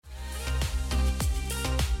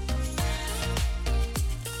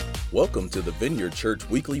Welcome to the Vineyard Church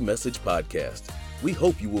Weekly Message Podcast. We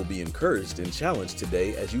hope you will be encouraged and challenged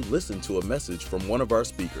today as you listen to a message from one of our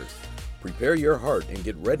speakers. Prepare your heart and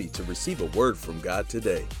get ready to receive a word from God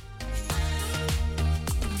today.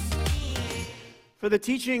 For the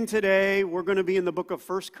teaching today, we're going to be in the book of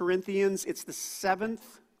 1 Corinthians. It's the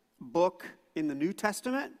 7th book in the New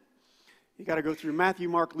Testament. You got to go through Matthew,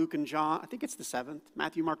 Mark, Luke, and John. I think it's the 7th.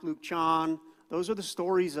 Matthew, Mark, Luke, John. Those are the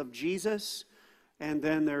stories of Jesus. And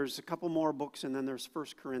then there's a couple more books, and then there's 1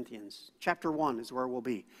 Corinthians. Chapter 1 is where we'll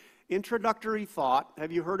be. Introductory thought.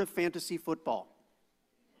 Have you heard of fantasy football?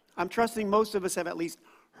 I'm trusting most of us have at least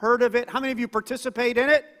heard of it. How many of you participate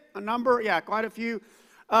in it? A number? Yeah, quite a few.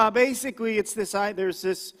 Basically, it's this. There's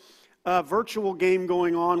this virtual game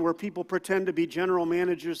going on where people pretend to be general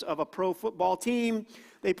managers of a pro football team.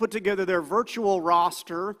 They put together their virtual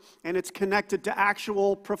roster, and it's connected to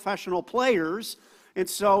actual professional players. And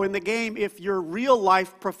so in the game, if your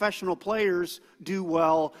real-life professional players do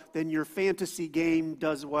well, then your fantasy game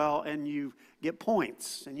does well, and you get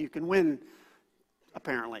points, and you can win,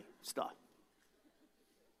 apparently, stuff.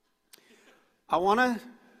 I want to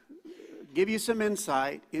give you some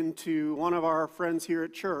insight into one of our friends here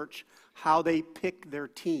at church, how they pick their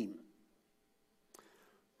team.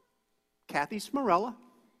 Kathy Smarella.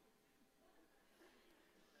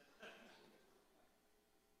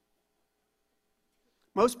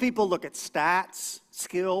 Most people look at stats,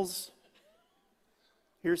 skills.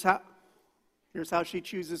 Here's how she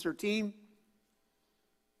chooses her team.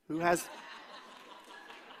 Who has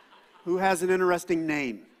an interesting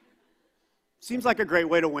name? Seems like a great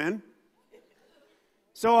way to win.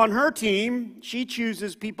 So on her team, she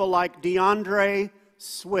chooses people like DeAndre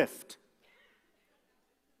Swift.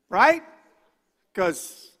 Right?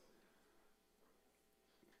 Because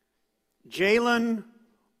Jalen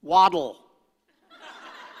Waddle.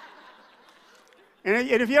 And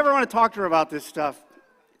if you ever want to talk to her about this stuff,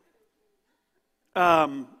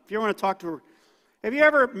 if you want to talk to her, have you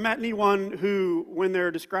ever met anyone who, when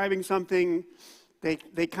they're describing something,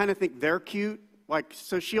 they kind of think they're cute? Like,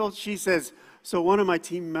 so she says, so one of my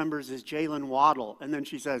team members is Jalen Waddle, and then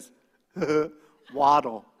she says,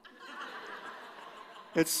 Waddle.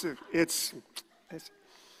 It's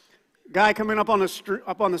guy coming up on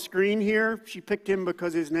the screen here. She picked him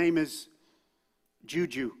because his name is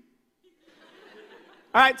Juju.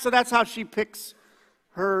 All right, so that's how she picks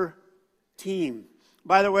her team.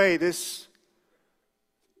 By the way, this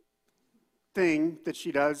thing that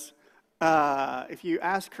she does, if you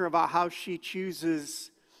ask her about how she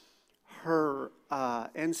chooses her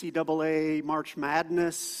NCAA March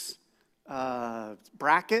Madness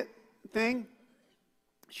bracket thing,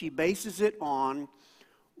 she bases it on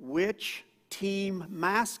which team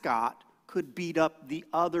mascot could beat up the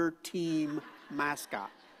other team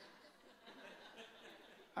mascot.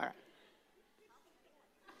 All right.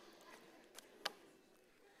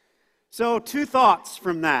 So 2 thoughts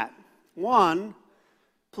from that. 1,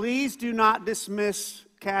 please do not dismiss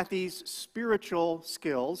Kathy's spiritual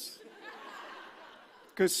skills,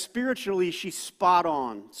 because spiritually she's spot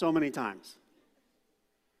on so many times.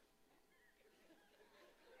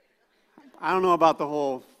 I don't know about the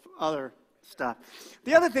whole other stuff.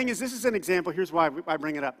 The other thing is, this is an example. Here's why I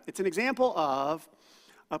bring it up. It's an example of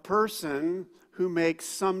a person who makes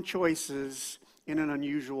some choices in an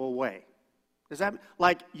unusual way. Does that,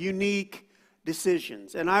 like, unique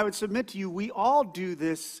decisions? And I would submit to you, we all do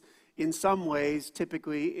this in some ways,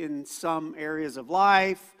 typically in some areas of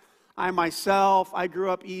life. I grew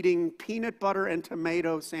up eating peanut butter and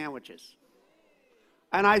tomato sandwiches.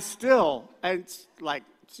 And it's like,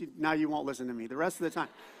 now you won't listen to me the rest of the time.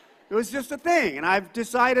 It was just a thing, and I've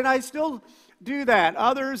decided I still do that.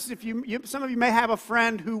 Others, some of you may have a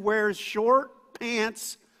friend who wears short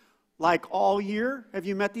pants like all year. Have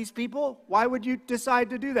you met these people? Why would you decide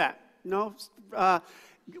to do that? No.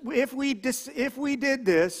 If we did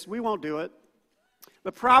this, we won't do it.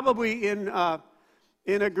 But probably in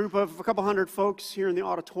a group of a couple hundred folks here in the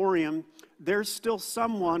auditorium, there's still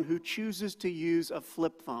someone who chooses to use a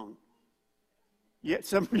flip phone. Yeah,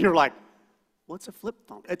 some of you are like, what's a flip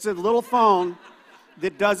phone? It's a little phone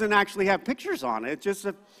that doesn't actually have pictures on it. It's just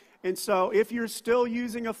and so if you're still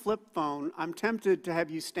using a flip phone, I'm tempted to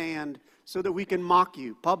have you stand so that we can mock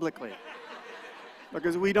you publicly.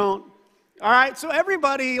 Because we don't. All right, so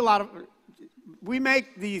everybody, we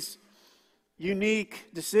make these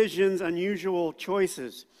unique decisions, unusual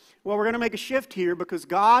choices. Well, we're going to make a shift here because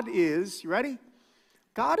God is, you ready?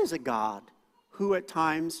 God is a God who at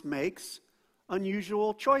times makes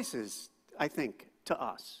unusual choices, I think, to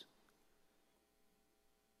us.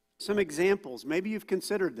 Some examples. Maybe you've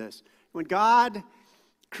considered this. When God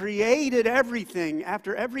created everything,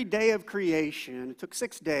 after every day of creation, it took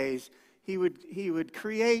 6 days, he would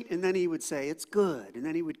create, and then he would say, it's good. And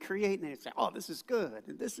then he would create, and then he'd say, oh, this is good,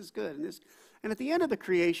 and this is good, and this. And at the end of the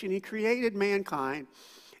creation, he created mankind.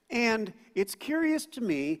 And it's curious to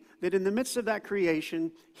me that in the midst of that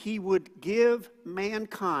creation, he would give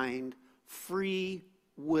mankind free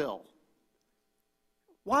will.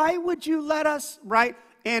 Why would you let us, right,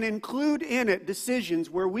 and include in it decisions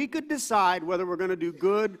where we could decide whether we're going to do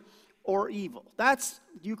good or evil?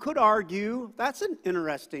 You could argue, that's an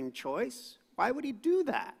interesting choice. Why would he do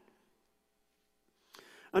that?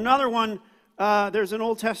 Another one, there's an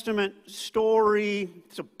Old Testament story.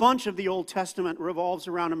 It's a bunch of the Old Testament revolves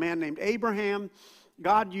around a man named Abraham.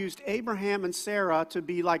 God used Abraham and Sarah to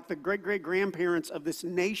be like the great-great-grandparents of this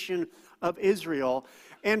nation of Israel.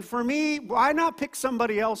 And for me, why not pick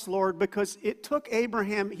somebody else, Lord? Because it took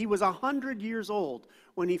Abraham, he was 100 years old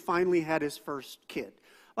when he finally had his first kid.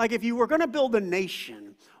 Like if you were going to build a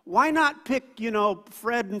nation, why not pick,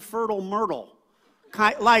 Fred and Fertile Myrtle?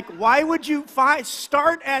 Like, why would you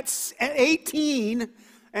start at 18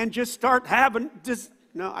 and just start having,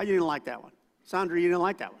 no, you didn't like that one. Sandra, you didn't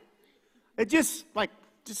like that one. It just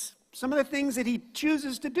some of the things that he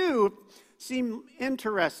chooses to do seem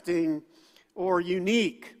interesting or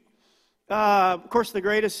unique. Of course, the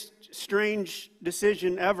greatest strange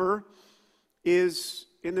decision ever is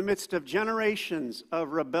in the midst of generations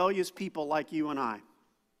of rebellious people like you and I.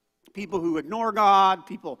 People who ignore God,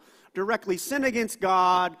 people directly sin against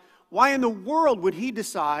God. Why in the world would he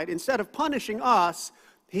decide, instead of punishing us,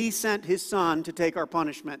 he sent his son to take our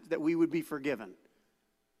punishment that we would be forgiven?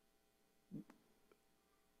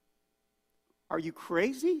 Are you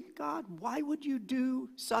crazy, God? Why would you do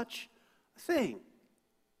such a thing?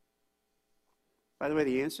 By the way,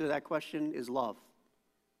 the answer to that question is love.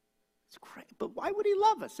 It's crazy, but why would he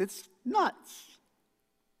love us? It's nuts.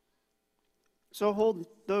 So hold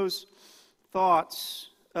those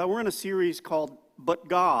thoughts. We're in a series called But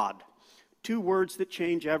God, 2 words that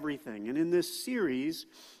change everything. And in this series,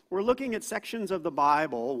 we're looking at sections of the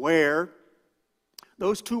Bible where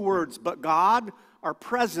those 2 words, but God, are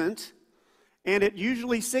present. And it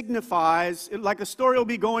usually signifies, like a story will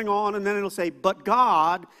be going on, and then it'll say, but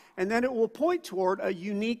God, and then it will point toward a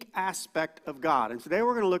unique aspect of God. And today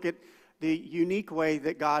we're going to look at the unique way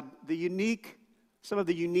that God, some of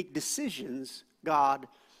the unique decisions God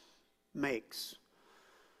makes.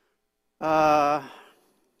 All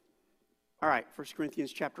right, 1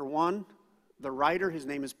 Corinthians chapter 1. The writer, his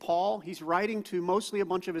name is Paul. He's writing to mostly a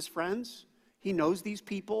bunch of his friends. He knows these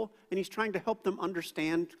people, and he's trying to help them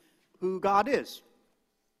understand who God is.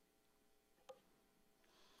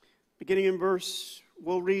 Beginning in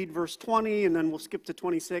we'll read verse 20, and then we'll skip to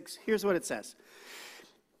 26. Here's what it says.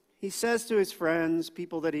 He says to his friends,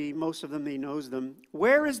 people that most of them, he knows them,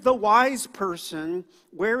 where is the wise person?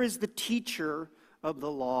 Where is the teacher of the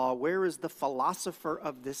law? Where is the philosopher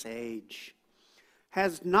of this age?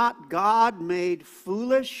 Has not God made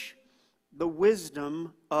foolish the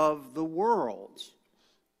wisdom of the world?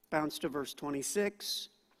 Bounce to verse 26.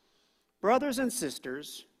 Brothers and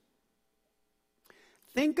sisters,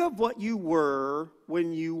 think of what you were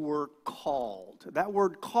when you were called. That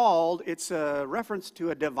word called, it's a reference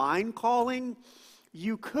to a divine calling.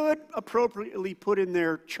 You could appropriately put in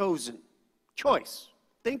there chosen, choice.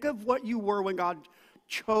 Think of what you were when God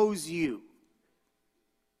chose you.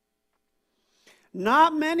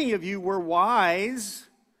 Not many of you were wise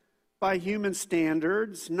by human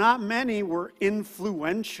standards. Not many were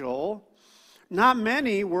influential. Not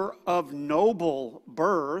many were of noble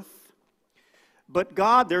birth. But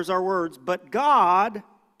God, there's our words, but God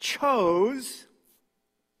chose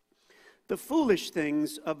the foolish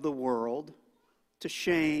things of the world to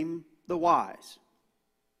shame the wise.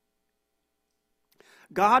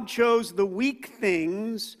 God chose the weak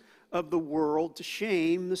things of the world to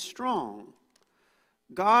shame the strong.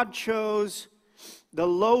 God chose the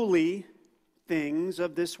lowly things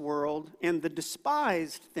of this world and the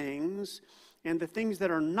despised things and the things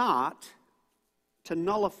that are not to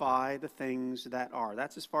nullify the things that are.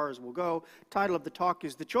 That's as far as we'll go. Title of the talk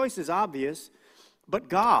is The Choice is Obvious, but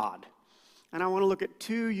God. And I want to look at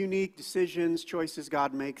 2 unique decisions, choices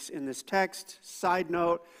God makes in this text. Side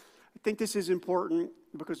note, I think this is important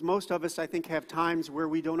because most of us, I think, have times where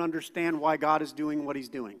we don't understand why God is doing what he's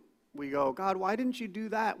doing. We go, God, why didn't you do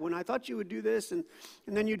that when I thought you would do this? And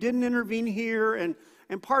then you didn't intervene here. And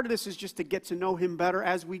part of this is just to get to know him better.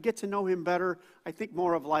 As we get to know him better, I think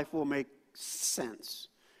more of life will make sense.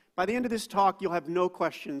 By the end of this talk, you'll have no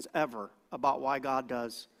questions ever about why God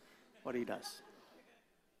does what he does.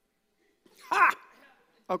 Ha!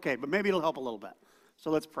 Okay, but maybe it'll help a little bit.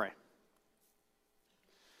 So let's pray.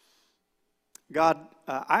 God,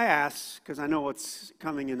 I ask, because I know what's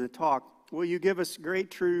coming in the talk, will you give us great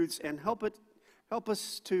truths and help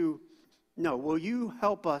us to know, will you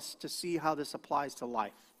help us to see how this applies to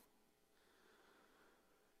life?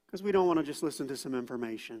 Because we don't want to just listen to some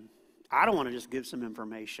information. I don't want to just give some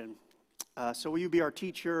information. So will you be our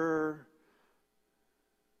teacher?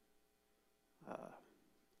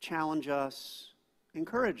 Challenge us,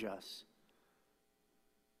 encourage us.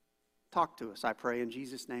 Talk to us, I pray, in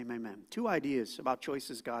Jesus' name, amen. 2 ideas about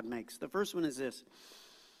choices God makes. The first one is this.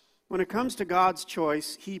 When it comes to God's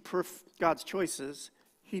choices, He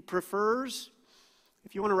prefers,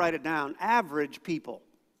 if you want to write it down, average people.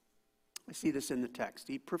 I see this in the text.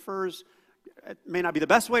 He prefers, it may not be the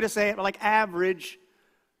best way to say it, but like average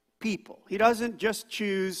people. He doesn't just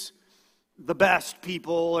choose the best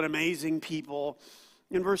people and amazing people.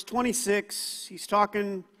 In verse 26,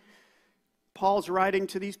 Paul's writing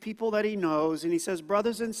to these people that he knows, and he says,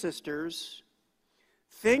 brothers and sisters,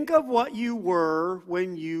 think of what you were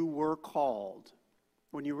when you were called,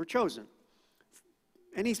 when you were chosen.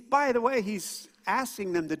 And by the way, he's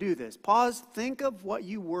asking them to do this. Pause, think of what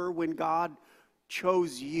you were when God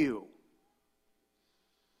chose you.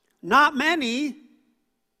 Not many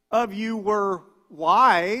of you were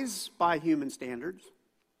wise by human standards.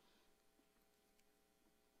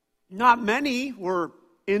 Not many were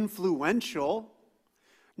influential.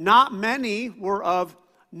 Not many were of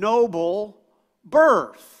noble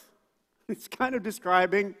birth. It's kind of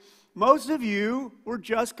describing most of you were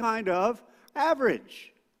just kind of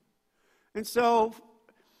average. And so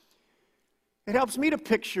it helps me to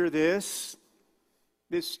picture this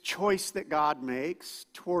choice that God makes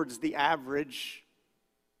towards the average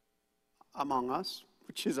among us,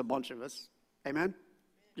 which is a bunch of us. Amen?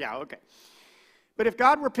 Yeah, okay. But if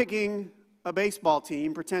God were picking a baseball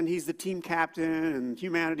team, pretend he's the team captain and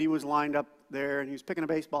humanity was lined up there and he was picking a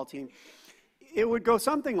baseball team, it would go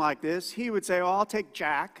something like this. He would say, oh, I'll take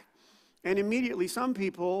Jack. And immediately some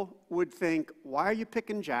people would think, why are you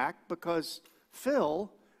picking Jack? Because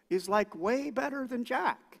Phil is like way better than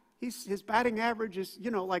Jack. His batting average is,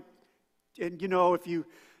 if you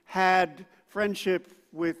had friendship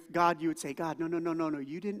with God, you would say, God, no,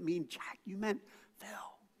 you didn't mean Jack, you meant Phil.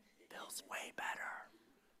 Phil's way better.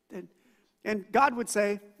 And God would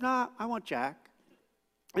say, nah, I want Jack.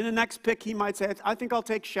 And the next pick he might say, I think I'll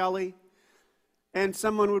take Shelley. And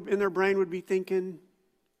someone in their brain would be thinking,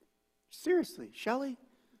 seriously, Shelley?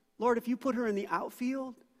 Lord, if you put her in the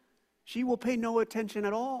outfield, she will pay no attention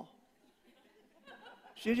at all.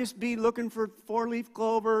 She'll just be looking for 4-leaf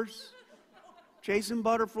clovers, chasing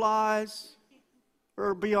butterflies,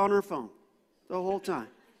 or be on her phone the whole time.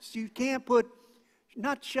 So you can't put,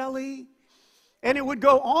 not Shelley. And it would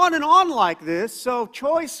go on and on like this. So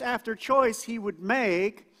choice after choice he would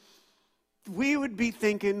make, we would be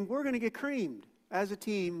thinking, we're going to get creamed as a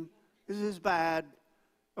team. This is bad.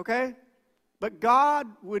 Okay? But God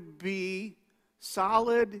would be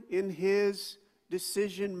solid in his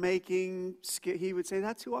decision-making. He would say,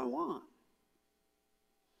 that's who I want.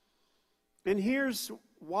 And here's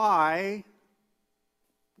why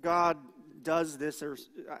God does this. There's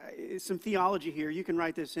some theology here. You can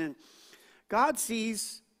write this in. God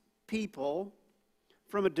sees people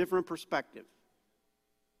from a different perspective.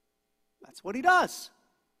 That's what he does.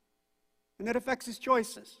 And that affects his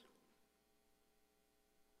choices.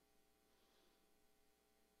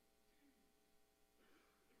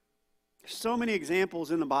 There's so many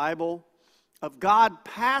examples in the Bible of God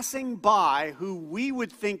passing by who we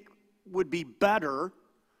would think would be better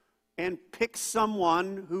and pick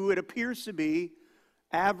someone who it appears to be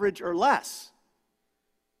average or less.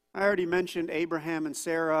 I already mentioned Abraham and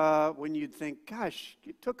Sarah, when you'd think, gosh,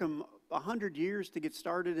 it took them 100 years to get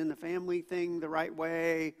started in the family thing the right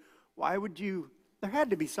way. Why would you? There had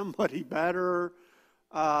to be somebody better.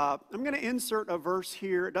 I'm going to insert a verse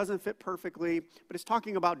here. It doesn't fit perfectly, but it's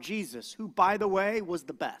talking about Jesus, who, by the way, was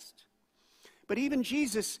the best. But even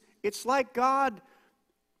Jesus, it's like God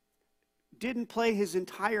didn't play his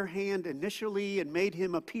entire hand initially and made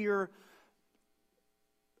him appear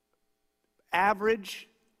average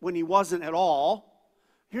when he wasn't at all.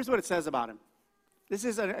 Here's what it says about him. This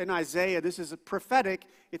is in Isaiah. This is a prophetic.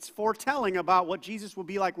 It's foretelling about what Jesus will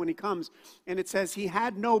be like when he comes. And it says, he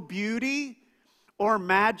had no beauty or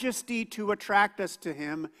majesty to attract us to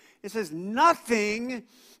him. It says, nothing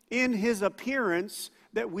in his appearance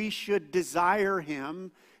that we should desire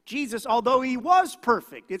him. Jesus, although he was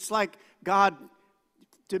perfect, it's like God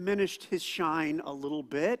diminished his shine a little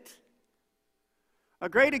bit. A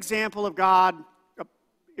great example of God,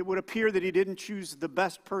 it would appear that he didn't choose the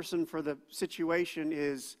best person for the situation,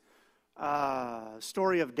 is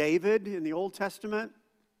story of David in the Old Testament.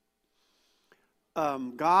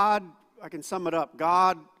 God, I can sum it up,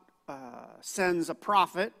 God sends a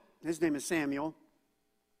prophet, his name is Samuel,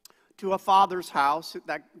 to a father's house.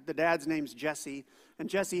 The dad's name's Jesse, and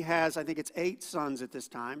Jesse has, I think it's 8 sons at this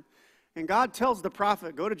time. And God tells the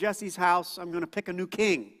prophet, go to Jesse's house, I'm going to pick a new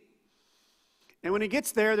king. And when he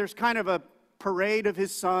gets there, there's kind of a parade of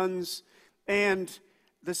his sons, and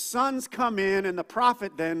the sons come in, and the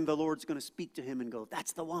prophet then, the Lord's going to speak to him and go,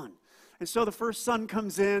 that's the one. And so the first son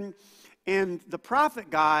comes in, and the prophet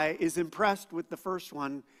guy is impressed with the first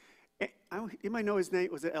one. You might know his name.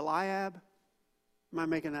 Was it Eliab? Am I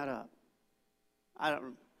making that up? I don't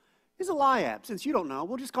know. He's Eliab. Since you don't know,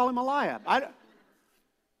 we'll just call him Eliab.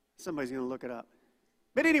 Somebody's going to look it up.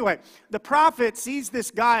 But anyway, the prophet sees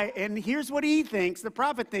this guy, and here's what he thinks. The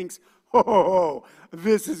prophet thinks, oh,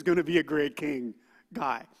 this is going to be a great king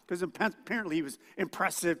guy. Because apparently he was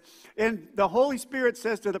impressive. And the Holy Spirit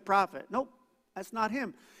says to the prophet, nope, that's not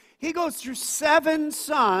him. He goes through 7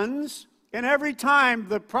 sons, and every time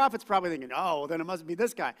the prophet's probably thinking, oh, then it must be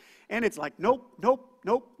this guy. And it's like, nope, nope,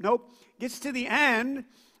 nope, nope. Gets to the end,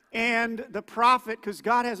 and the prophet, because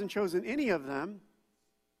God hasn't chosen any of them,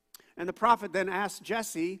 and the prophet then asks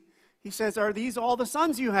Jesse, he says, are these all the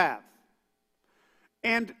sons you have?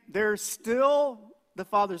 And there's still, the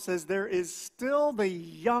father says, there is still the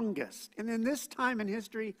youngest. And in this time in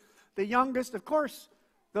history, the youngest, of course,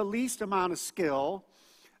 the least amount of skill,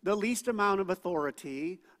 the least amount of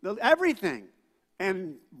authority, everything.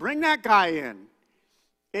 And bring that guy in.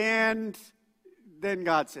 And then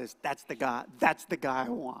God says, that's the guy I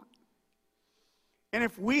want. And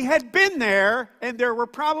if we had been there, and there were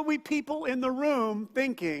probably people in the room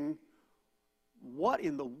thinking, what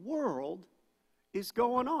in the world is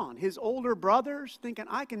going on? His older brothers thinking,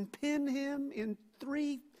 I can pin him in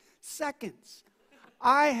 3 seconds.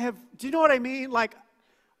 Do you know what I mean? Like,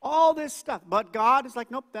 all this stuff. But God is like,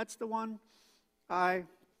 nope, that's the one I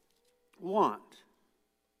want.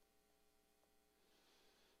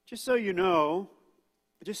 Just so you know,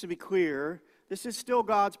 just to be clear, this is still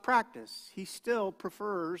God's practice. He still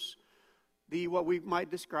prefers what we might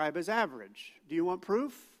describe as average. Do you want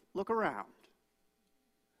proof? Look around.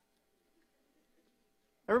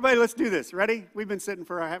 Everybody, let's do this. Ready? We've been sitting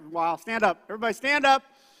for a while. Stand up. Everybody stand up.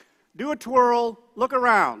 Do a twirl. Look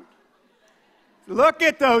around. Look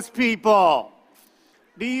at those people.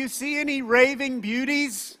 Do you see any raving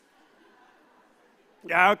beauties?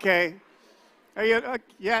 Yeah, okay. Are you,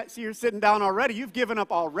 yeah, so you're sitting down already. You've given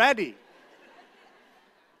up already.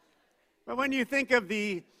 But when you think of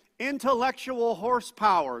the intellectual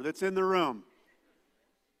horsepower that's in the room,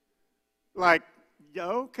 like,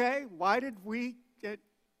 okay, why did we get,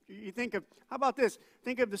 you think of, how about this?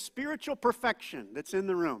 Think of the spiritual perfection that's in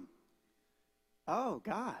the room. Oh,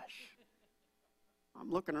 gosh. I'm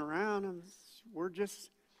looking around, and we're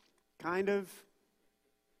just kind of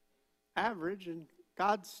average, and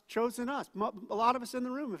God's chosen us. A lot of us in the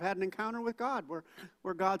room have had an encounter with God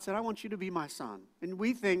where God said, I want you to be my son. And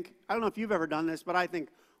we think, I don't know if you've ever done this, but I think,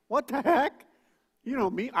 what the heck? You know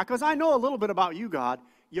me, because I know a little bit about you, God.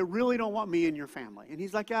 You really don't want me in your family. And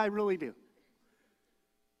he's like, yeah, I really do.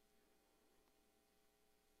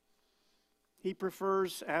 He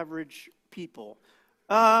prefers average people.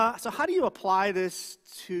 So how do you apply this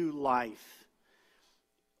to life?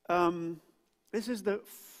 This is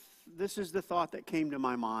the thought that came to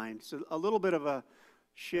my mind. So a little bit of a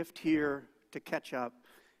shift here to catch up.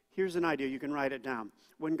 Here's an idea. You can write it down.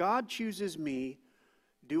 When God chooses me,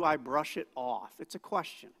 do I brush it off? It's a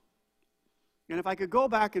question. And if I could go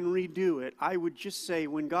back and redo it, I would just say,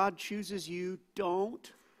 when God chooses you,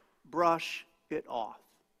 don't brush it off.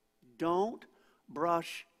 Don't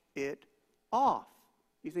brush it off.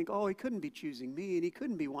 You think, oh, he couldn't be choosing me, and he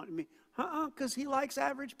couldn't be wanting me. Because he likes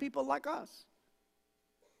average people like us.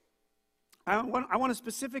 I want to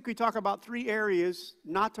specifically talk about 3 areas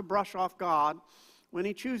not to brush off God when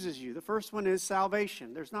he chooses you. The first one is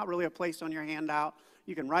salvation. There's not really a place on your handout.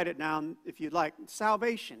 You can write it down if you'd like.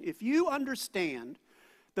 Salvation. If you understand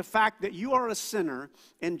the fact that you are a sinner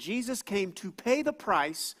and Jesus came to pay the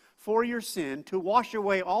price for your sin, to wash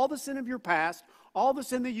away all the sin of your past, all the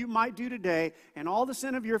sin that you might do today, and all the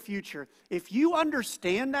sin of your future, if you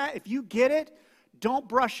understand that, if you get it, don't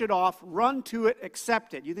brush it off, run to it,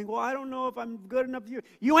 accept it. You think, well, I don't know if I'm good enough.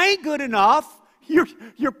 You ain't good enough.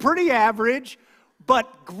 You're pretty average,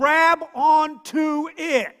 but grab onto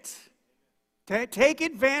it. Take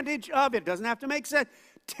advantage of it. Doesn't have to make sense.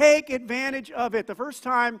 Take advantage of it. The first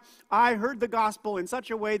time I heard the gospel in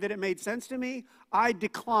such a way that it made sense to me, I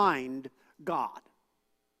declined God.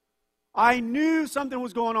 I knew something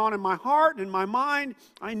was going on in my heart and in my mind.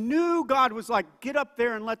 I knew God was like, get up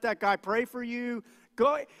there and let that guy pray for you.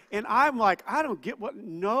 go. And I'm like, I don't get what,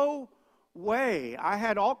 no way. I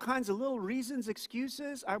had all kinds of little reasons,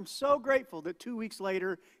 excuses. I'm so grateful that 2 weeks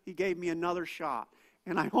later, he gave me another shot.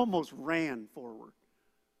 And I almost ran forward.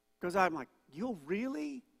 Because I'm like, you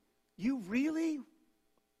really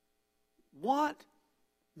want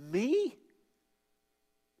me?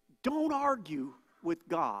 Don't argue with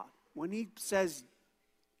God when he says,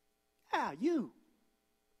 yeah, you.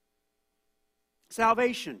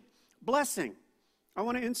 Salvation, blessing. I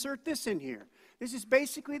want to insert this in here. This is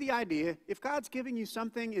basically the idea. If God's giving you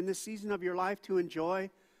something in this season of your life to enjoy,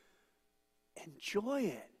 enjoy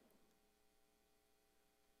it.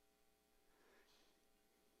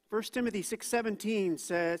 1 Timothy 6:17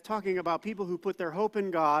 says, talking about people who put their hope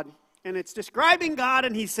in God, and it's describing God,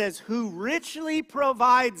 and he says, who richly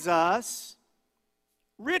provides us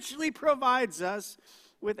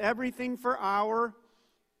with everything for our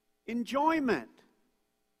enjoyment.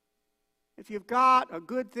 If you've got a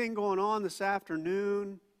good thing going on this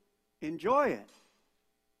afternoon, enjoy it.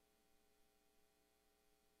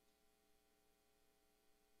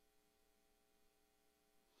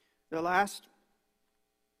 The last,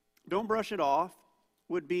 don't brush it off,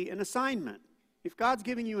 would be an assignment. If God's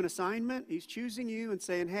giving you an assignment, he's choosing you and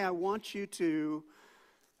saying, hey, I want you to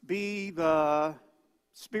be the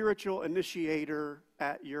spiritual initiator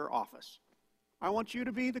at your office. I want you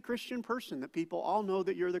to be the Christian person that people all know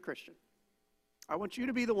that you're the Christian. I want you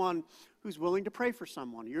to be the one who's willing to pray for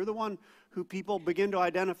someone. You're the one who people begin to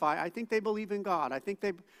identify. I think they believe in God. I think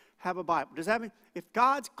they have a Bible. Does that mean, if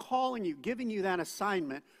God's calling you, giving you that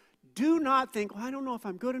assignment, do not think, well, I don't know if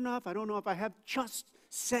I'm good enough. I don't know if I have. Just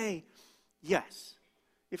say yes.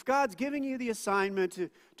 If God's giving you the assignment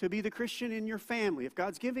to be the Christian in your family, if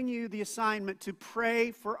God's giving you the assignment to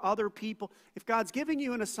pray for other people, if God's giving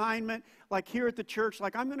you an assignment like here at the church,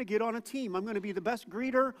 like I'm going to get on a team, I'm going to be the best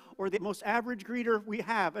greeter or the most average greeter we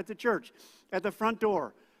have at the church, at the front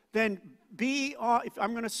door, then if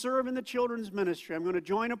I'm going to serve in the children's ministry, I'm going to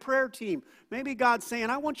join a prayer team. Maybe God's saying,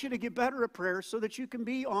 I want you to get better at prayer so that you can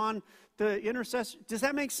be on the intercessor. Does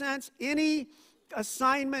that make sense? Any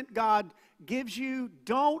assignment God gives you,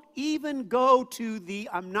 don't even go to the,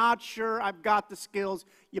 I'm not sure I've got the skills.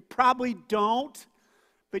 You probably don't,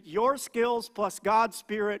 but your skills plus God's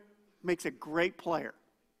Spirit makes a great player.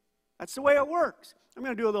 That's the way it works. I'm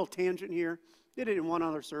going to do a little tangent here. Did it in one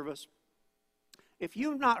other service. If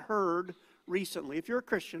you've not heard recently, if you're a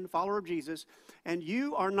Christian, follower of Jesus, and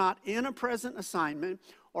you are not in a present assignment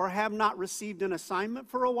or have not received an assignment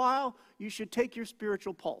for a while, you should take your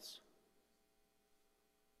spiritual pulse.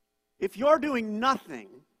 If you're doing nothing,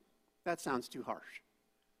 that sounds too harsh.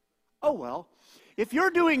 Oh well, if you're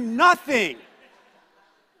doing nothing,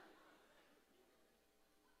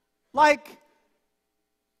 like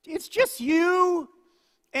it's just you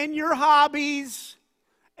and your hobbies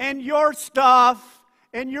and your stuff,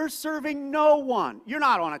 and you're serving no one. You're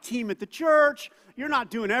not on a team at the church. You're not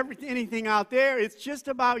doing anything out there. It's just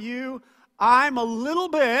about you. I'm a little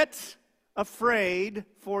bit afraid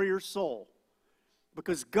for your soul.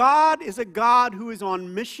 Because God is a God who is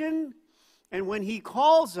on mission, and when he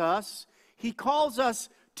calls us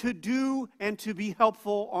to do and to be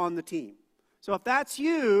helpful on the team. So if that's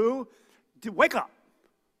you, wake up.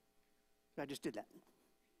 I just did that.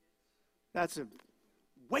 That's a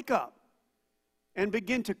wake up and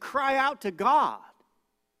begin to cry out to God.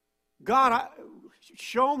 God,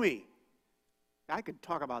 show me. I could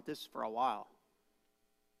talk about this for a while.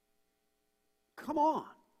 Come on.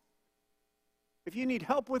 If you need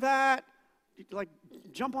help with that, like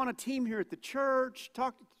jump on a team here at the church,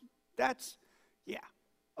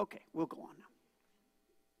 okay, we'll go on now.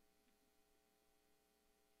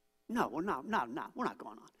 No, we're not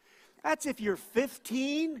going on. That's if you're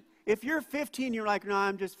 15. If you're 15, you're like, no,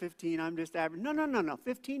 I'm just 15, I'm just average. No,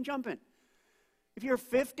 15, jump in. If you're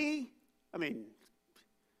 50,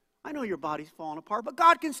 I know your body's falling apart, but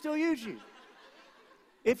God can still use you.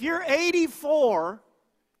 If you're 84,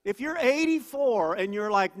 and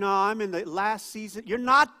you're like, no, I'm in the last season, you're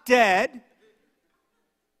not dead.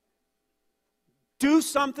 Do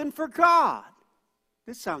something for God.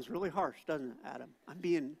 This sounds really harsh, doesn't it, Adam? I'm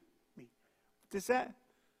being mean. Does that?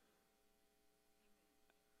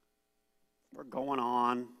 We're going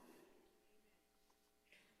on.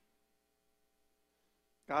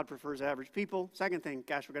 God prefers average people. Second thing,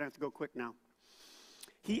 gosh, we're going to have to go quick now.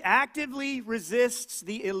 He actively resists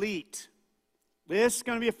the elite. This is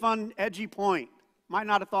going to be a fun, edgy point. Might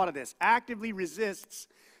not have thought of this. Actively resists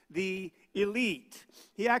the elite.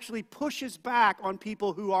 He actually pushes back on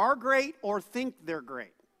people who are great or think they're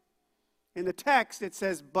great. In the text, it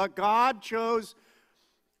says, but God chose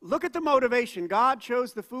Look at the motivation. God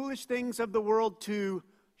chose the foolish things of the world to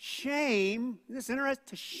shame, isn't this interesting?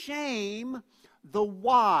 To shame the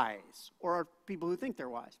wise, or people who think they're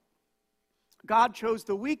wise. God chose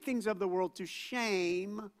the weak things of the world to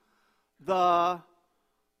shame the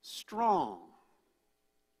strong.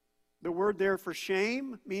 The word there for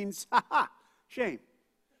shame means, shame.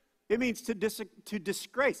 It means to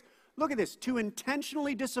disgrace. Look at this, to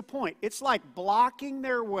intentionally disappoint. It's like blocking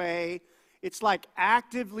their way. It's like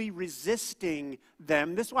actively resisting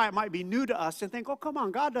them. This is why it might be new to us and think, oh, come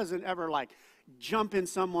on, God doesn't ever like jump in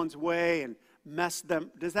someone's way and mess them.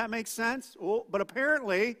 Does that make sense? Oh, but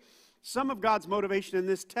apparently, some of God's motivation in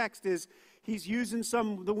this text is he's using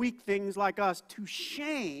some of the weak things like us to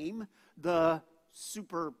shame the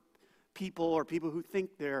super people or people who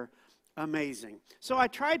think they're amazing. So I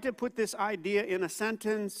tried to put this idea in a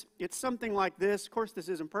sentence. It's something like this. Of course, this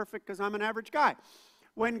isn't perfect because I'm an average guy.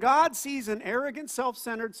 When God sees an arrogant,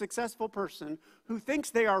 self-centered, successful person who thinks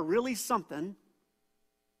they are really something,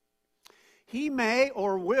 he may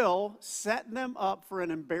or will set them up for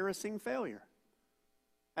an embarrassing failure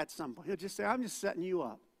at some point. He'll just say, I'm just setting you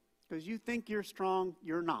up because you think you're strong,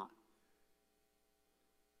 you're not.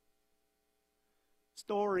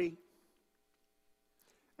 Story.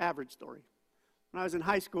 Average story. When I was in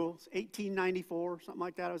high school, it's 1894, something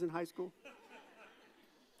like that, I was in high school.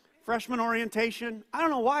 Freshman orientation. I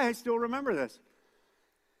don't know why I still remember this.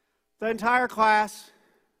 The entire class,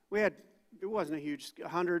 it wasn't a huge,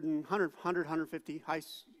 150 high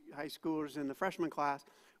schoolers in the freshman class.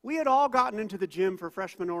 We had all gotten into the gym for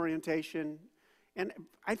freshman orientation, and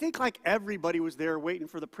I think like everybody was there waiting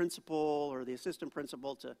for the principal or the assistant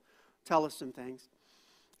principal to tell us some things.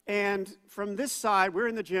 And from this side, we're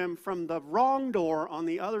in the gym. From the wrong door on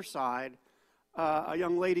the other side, a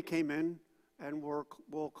young lady came in, and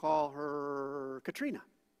we'll call her Katrina.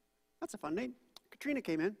 That's a fun name. Katrina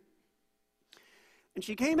came in. And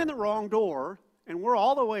she came in the wrong door, and we're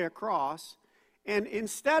all the way across. And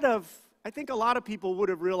instead of, I think a lot of people would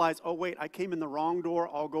have realized, oh, wait, I came in the wrong door,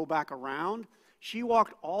 I'll go back around. She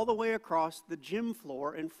walked all the way across the gym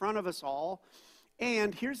floor in front of us all.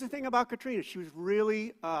 And here's the thing about Katrina. She was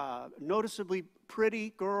really noticeably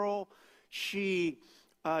pretty girl. She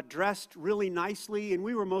dressed really nicely, and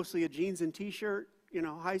we were mostly a jeans and t-shirt,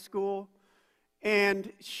 high school.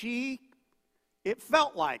 And it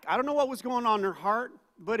felt like, I don't know what was going on in her heart,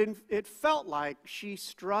 but it felt like she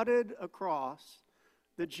strutted across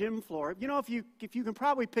the gym floor. If you can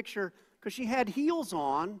probably picture, because she had heels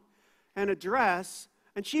on and a dress,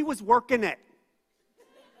 and she was working it.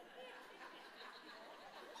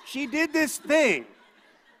 She did this thing.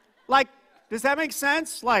 Like, does that make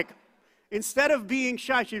sense? Like, instead of being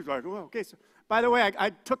shy, she's like, well, okay. So, by the way, I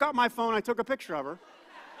took out my phone, I took a picture of her.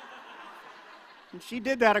 And she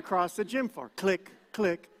did that across the gym floor. Click,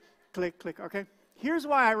 click, click, click, okay? Here's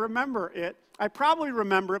why I remember it. I probably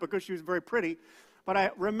remember it because she was very pretty, but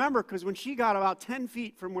I remember because when she got about 10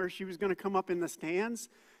 feet from where she was going to come up in the stands,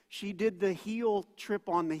 she did the heel trip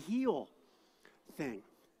on the heel thing.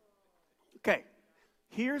 Okay,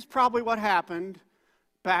 here's probably what happened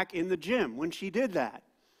back in the gym when she did that.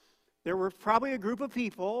 There were probably a group of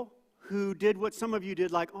people who did what some of you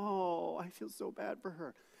did, like, oh, I feel so bad for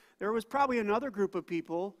her. There was probably another group of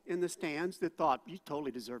people in the stands that thought, you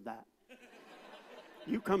totally deserve that.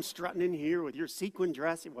 You come strutting in here with your sequin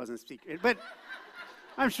dress. It wasn't sequin, but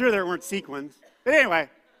I'm sure there weren't sequins. But anyway,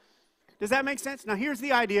 does that make sense? Now here's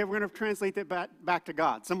the idea. We're going to translate that back to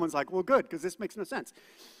God. Someone's like, well, good, because this makes no sense.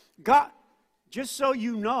 God, just so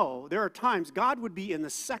you know, there are times God would be in the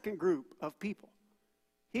second group of people.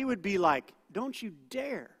 He would be like, don't you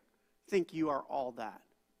dare think you are all that.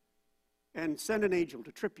 And send an angel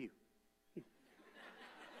to trip you.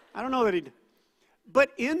 I don't know that he'd.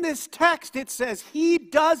 But in this text, it says he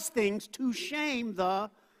does things to shame the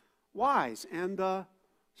wise and the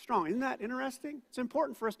strong. Isn't that interesting? It's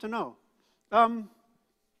important for us to know. We're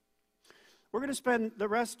going to spend the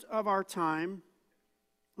rest of our time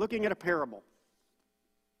looking at a parable.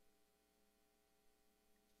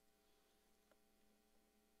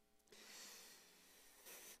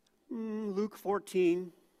 Luke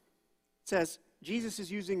 14 says, Jesus is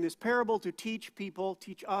using this parable to teach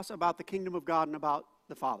us about the kingdom of God and about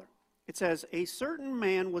the Father. It says, a certain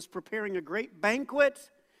man was preparing a great banquet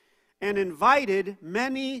and invited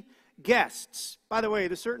many guests. By the way,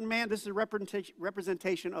 the certain man, this is a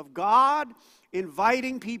representation of God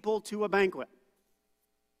inviting people to a banquet.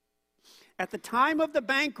 At the time of the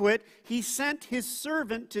banquet, he sent his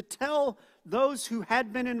servant to tell those who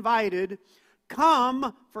had been invited,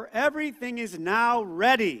 come, for everything is now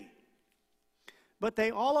ready. But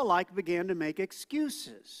they all alike began to make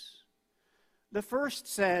excuses. The first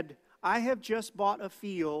said, I have just bought a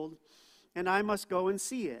field, and I must go and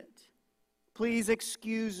see it. Please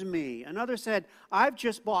excuse me. Another said, I've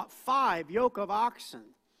just bought 5 yoke of oxen,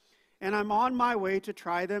 and I'm on my way to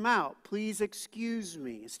try them out. Please excuse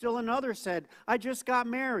me. Still another said, I just got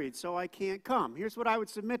married, so I can't come. Here's what I would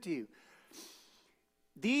submit to you.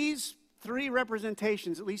 These 3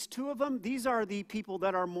 representations, at least 2 of them, these are the people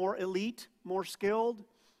that are more elite, more skilled.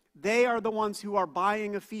 They are the ones who are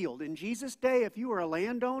buying a field. In Jesus' day, if you were a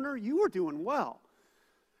landowner, you were doing well.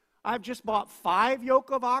 I've just bought 5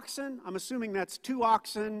 yoke of oxen. I'm assuming that's 2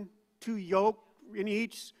 oxen, 2 yoke in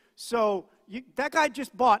each. So that guy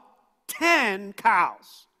just bought 10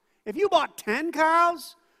 cows. If you bought 10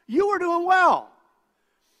 cows, you were doing well.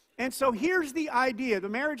 And so here's the idea. The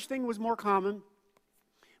marriage thing was more common.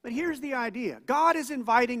 But here's the idea. God is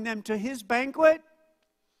inviting them to his banquet.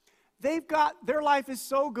 Their life is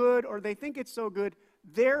so good, or they think it's so good,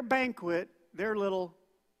 their banquet, their little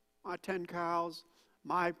 10 cows,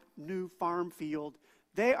 my new farm field,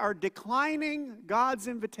 they are declining God's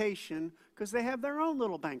invitation because they have their own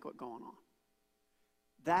little banquet going on.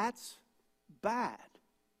 That's bad.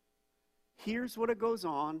 Here's what it goes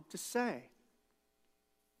on to say.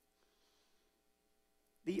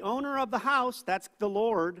 The owner of the house, that's the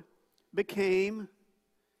Lord, became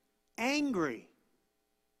angry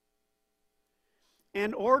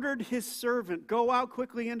and ordered his servant, go out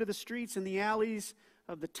quickly into the streets and the alleys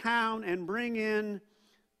of the town and bring in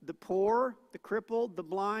the poor, the crippled, the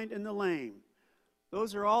blind, and the lame.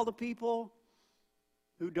 Those are all the people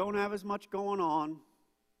who don't have as much going on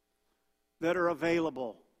that are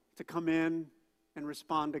available to come in and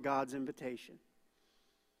respond to God's invitation.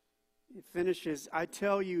 It finishes, I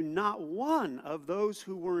tell you, not one of those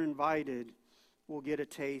who were invited will get a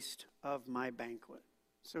taste of my banquet.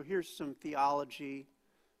 So here's some theology.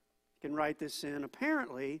 You can write this in.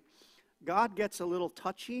 Apparently, God gets a little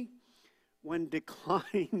touchy when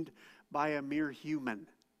declined by a mere human.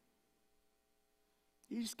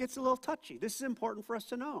 He just gets a little touchy. This is important for us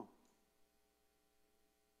to know.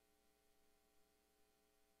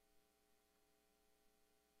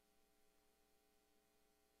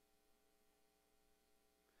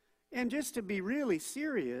 And just to be really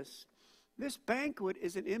serious, this banquet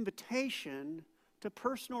is an invitation to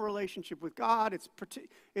personal relationship with God.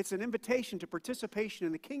 It's an invitation to participation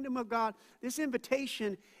in the kingdom of God. This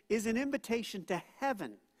invitation is an invitation to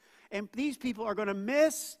heaven. And these people are going to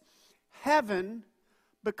miss heaven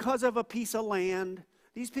because of a piece of land.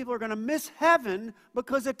 These people are going to miss heaven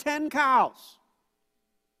because of 10 cows.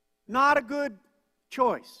 Not a good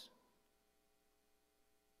choice.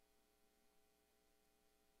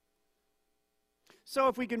 So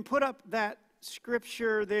if we can put up that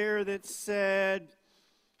scripture there that said,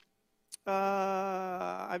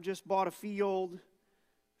 I've just bought a field,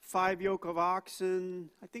 5 yoke of oxen.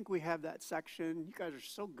 I think we have that section. You guys are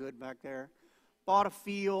so good back there. Bought a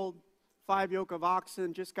field, 5 yoke of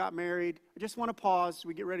oxen, just got married. I just want to pause so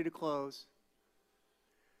we get ready to close.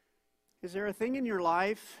 Is there a thing in your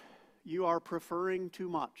life you are preferring too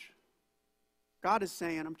much? God is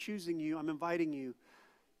saying, I'm choosing you, I'm inviting you.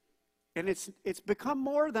 And it's become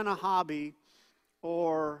more than a hobby,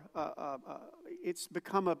 or it's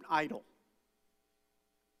become an idol.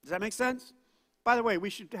 Does that make sense? By the way, we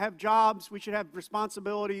should have jobs, we should have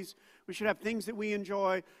responsibilities, we should have things that we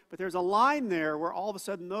enjoy, but there's a line there where all of a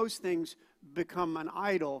sudden those things become an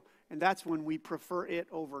idol, and that's when we prefer it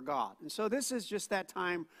over God. And so this is just that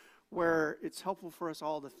time where it's helpful for us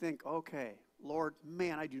all to think, okay, Lord,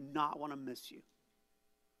 man, I do not want to miss you.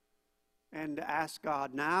 And to ask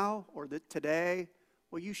God now or today,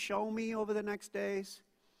 will you show me over the next days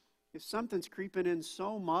if something's creeping in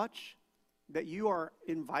so much that you are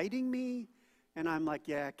inviting me and I'm like,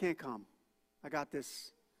 yeah, I can't come. I got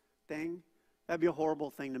this thing. That'd be a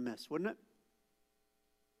horrible thing to miss, wouldn't it?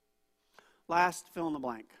 Last, fill in the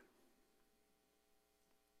blank.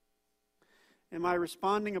 Am I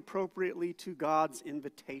responding appropriately to God's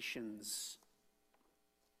invitations?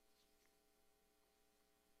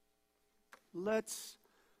 Let's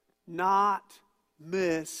not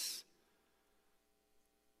miss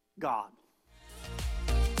God.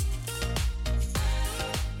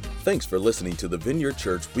 Thanks for listening to the Vineyard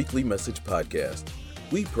Church Weekly Message Podcast.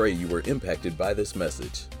 We pray you were impacted by this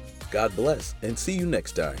message. God bless, and see you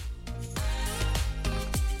next time.